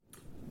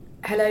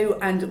Hello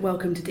and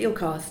welcome to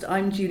Dealcast.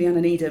 I'm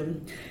Juliana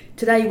Needham.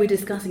 Today we're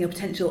discussing a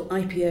potential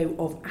IPO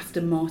of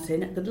Aston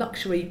Martin. The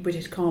luxury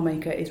British car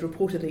maker is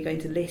reportedly going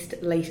to list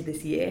later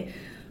this year.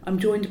 I'm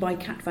joined by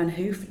Kat Van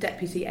Hoof,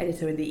 Deputy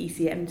Editor in the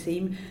ECM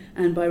team,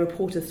 and by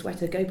reporter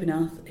Sweta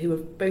Gopinath, who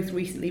have both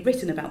recently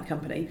written about the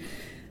company.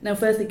 Now,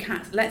 firstly,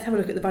 Kat, let's have a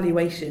look at the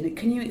valuation.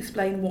 Can you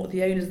explain what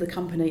the owners of the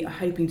company are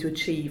hoping to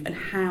achieve and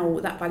how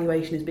that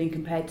valuation is being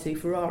compared to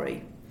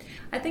Ferrari?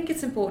 I think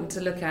it's important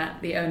to look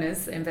at the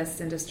owners,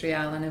 Invest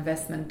Industrial and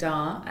Investment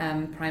Dar,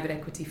 private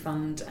equity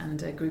fund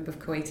and a group of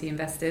Kuwaiti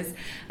investors.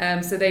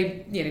 So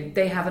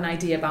they have an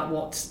idea about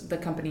what the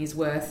company is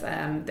worth.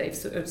 They've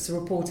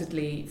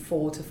reportedly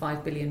 £4 to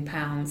 £5 billion.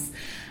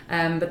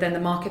 But then the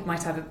market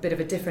might have a bit of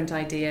a different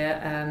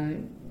idea.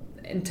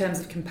 In terms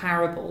of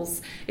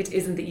comparables, it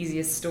isn't the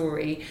easiest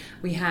story.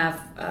 We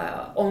have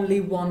only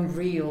one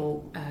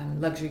real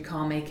luxury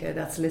car maker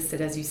that's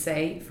listed, as you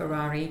say,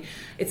 Ferrari.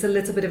 It's a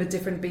little bit of a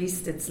different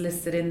beast. It's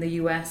listed in the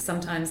US.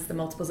 Sometimes the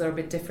multiples are a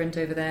bit different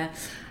over there.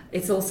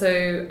 It's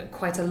also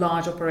quite a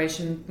large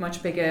operation,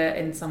 much bigger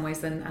in some ways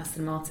than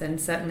Aston Martin,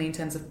 certainly in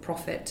terms of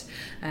profit.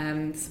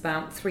 It's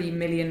about 3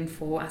 million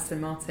for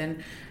Aston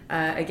Martin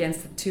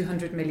against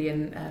 200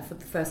 million for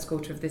the first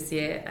quarter of this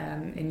year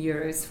in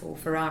euros for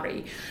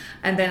Ferrari.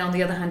 And then on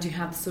the other hand, you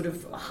have sort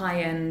of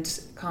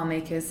high-end car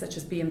makers such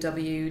as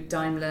BMW,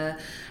 Daimler,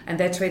 and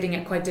they're trading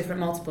at quite different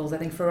multiples. I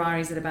think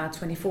Ferrari's at about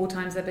 24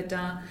 times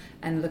EBITDA,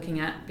 and looking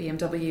at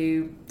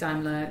BMW,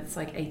 Daimler, it's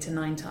like 8 to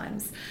 9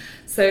 times.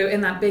 So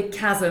in that big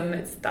chasm,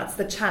 that's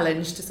the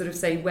challenge to sort of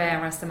say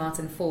where Aston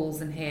Martin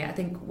falls in here. I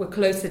think we're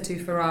closer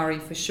to Ferrari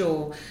for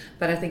sure,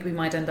 but I think we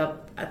might end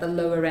up at the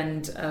lower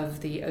end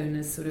of the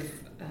owners' sort of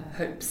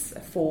hopes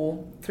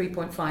for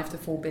 3.5 to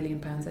 £4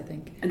 billion, I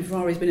think. And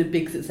Ferrari's been a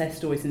big success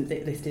story since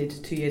it listed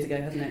 2 years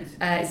ago, hasn't it?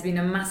 It's been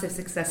a massive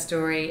success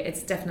story.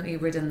 It's definitely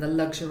ridden the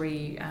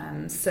luxury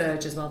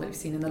surge as well that we've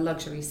seen in the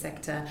luxury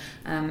sector,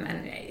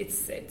 and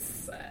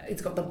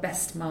it's got the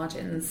best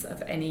margins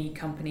of any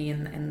company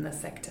in the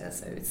sector.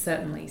 So it's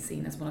certainly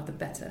seen as one of the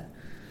better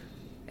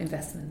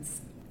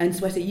investments. And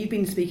Sweta, you've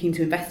been speaking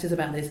to investors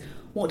about this.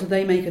 What do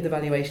they make of the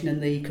valuation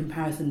and the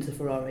comparison to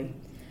Ferrari?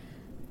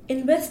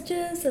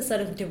 Investors are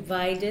sort of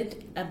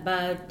divided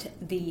about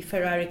the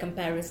Ferrari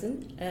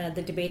comparison.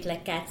 The debate,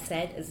 like Kat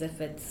said, is if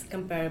it's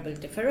comparable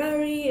to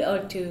Ferrari or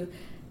to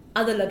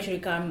other luxury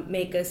car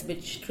makers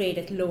which trade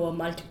at lower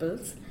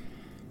multiples.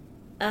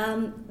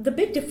 The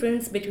big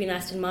difference between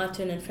Aston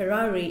Martin and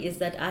Ferrari is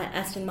that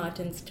Aston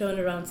Martin's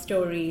turnaround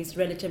story is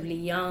relatively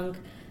young.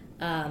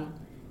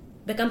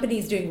 The company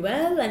is doing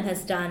well and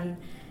has done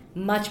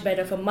much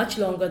better for much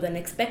longer than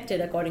expected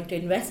according to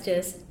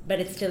investors, but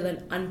it's still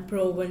an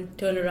unproven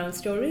turnaround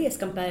story as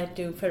compared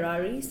to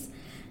Ferrari's.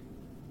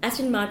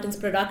 Aston Martin's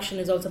production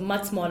is also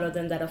much smaller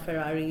than that of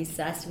Ferrari's.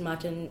 Aston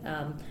Martin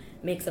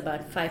makes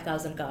about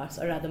 5,000 cars,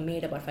 or rather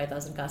made about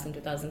 5,000 cars in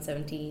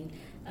 2017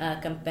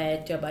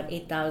 compared to about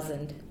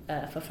 8,000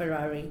 for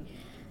Ferrari.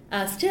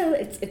 Still,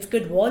 it's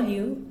good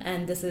volume,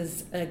 and this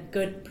is a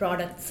good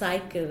product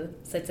cycle,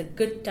 so it's a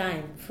good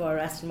time for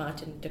Aston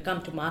Martin to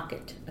come to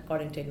market,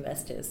 according to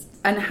investors.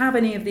 And have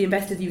any of the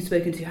investors you've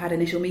spoken to had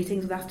initial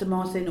meetings with Aston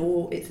Martin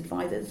or its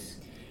advisors?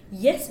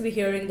 Yes, we're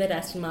hearing that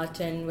Aston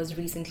Martin was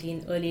recently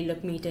in early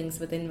look meetings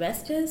with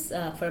investors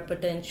for a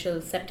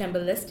potential September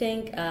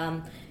listing.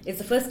 It's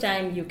the first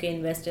time UK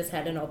investors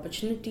had an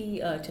opportunity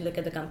to look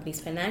at the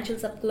company's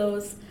financials up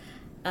close.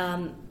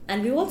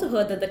 And we've also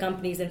heard that the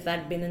company's in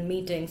fact been in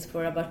meetings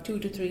for about 2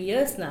 to 3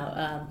 years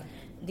now.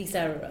 These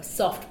are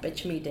soft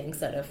pitch meetings,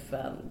 sort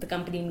of the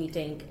company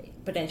meeting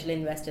potential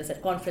investors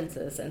at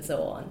conferences and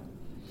so on.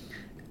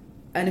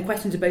 And a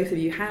question to both of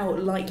you, how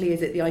likely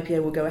is it the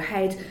IPO will go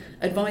ahead?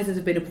 Advisors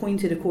have been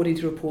appointed according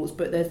to reports,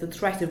 but there's the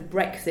threat of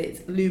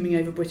Brexit looming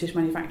over British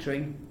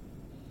manufacturing.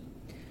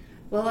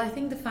 Well, I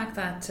think the fact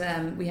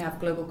that we have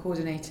global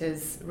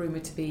coordinators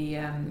rumoured to be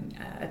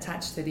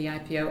attached to the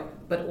IPO,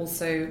 but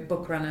also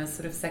book runners,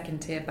 sort of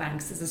second-tier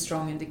banks, is a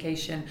strong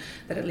indication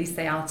that at least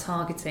they are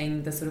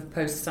targeting the sort of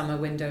post-summer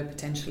window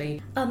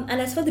potentially. And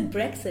as for the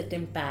Brexit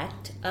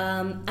impact,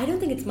 I don't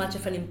think it's much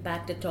of an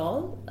impact at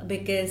all,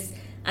 because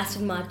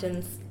Aston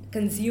Martin's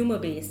consumer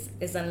base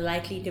is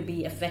unlikely to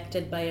be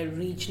affected by a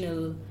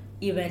regional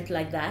event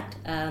like that.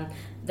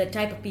 The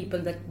type of people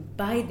that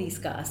buy these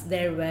cars,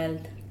 their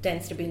wealth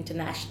tends to be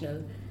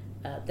international.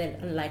 They're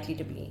unlikely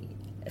to be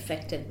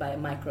affected by a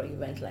micro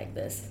event like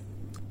this.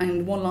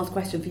 And one last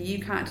question for you,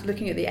 Kat.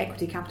 Looking at the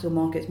equity capital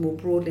markets more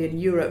broadly in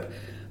Europe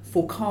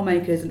for car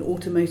makers and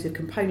automotive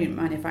component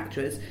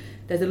manufacturers,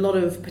 there's a lot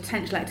of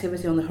potential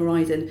activity on the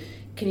horizon.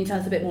 Can you tell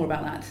us a bit more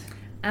about that?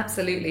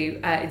 Absolutely.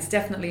 It's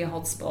definitely a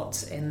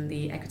hotspot in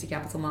the equity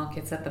capital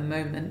markets at the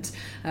moment.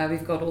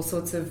 We've got all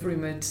sorts of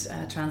rumoured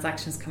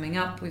transactions coming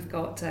up. We've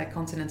got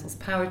Continental's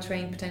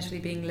powertrain potentially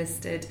being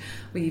listed.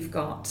 We've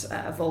got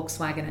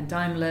Volkswagen and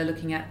Daimler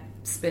looking at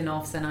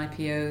spin-offs and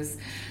IPOs.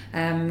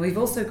 We've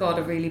also got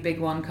a really big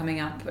one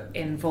coming up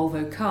in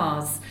Volvo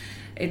Cars.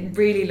 It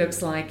really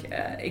looks like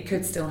it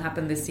could still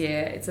happen this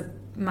year. It's a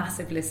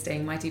massive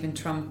listing, might even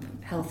trump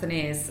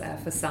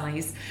Healthineers for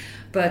size.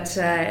 But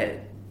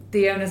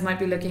the owners might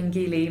be looking,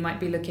 Geely might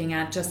be looking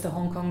at just a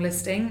Hong Kong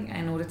listing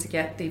in order to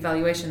get the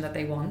valuation that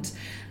they want.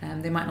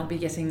 They might not be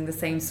getting the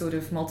same sort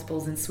of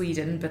multiples in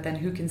Sweden, but then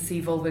who can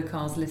see Volvo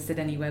cars listed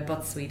anywhere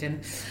but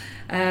Sweden?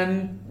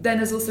 Then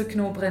there's also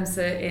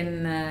Knorr-Bremse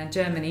in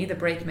Germany, the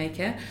brake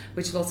maker,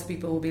 which lots of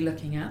people will be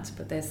looking at,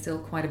 but there's still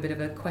quite a bit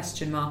of a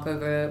question mark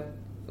over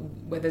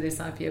whether this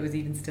IPO is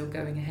even still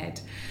going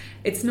ahead.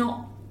 It's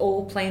not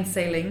all plain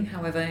sailing.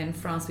 However, in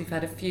France we've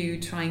had a few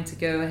trying to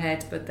go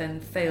ahead but then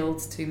failed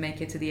to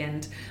make it to the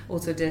end.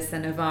 Autodis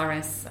and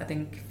Avaris, I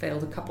think,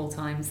 failed a couple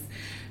times.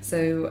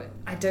 So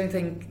I don't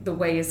think the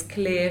way is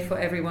clear for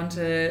everyone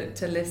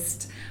to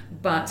list,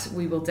 but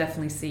we will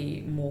definitely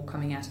see more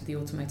coming out of the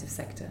automotive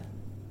sector.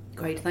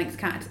 Great, thanks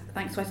Kat,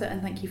 thanks Sweta,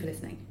 and thank you for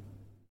listening.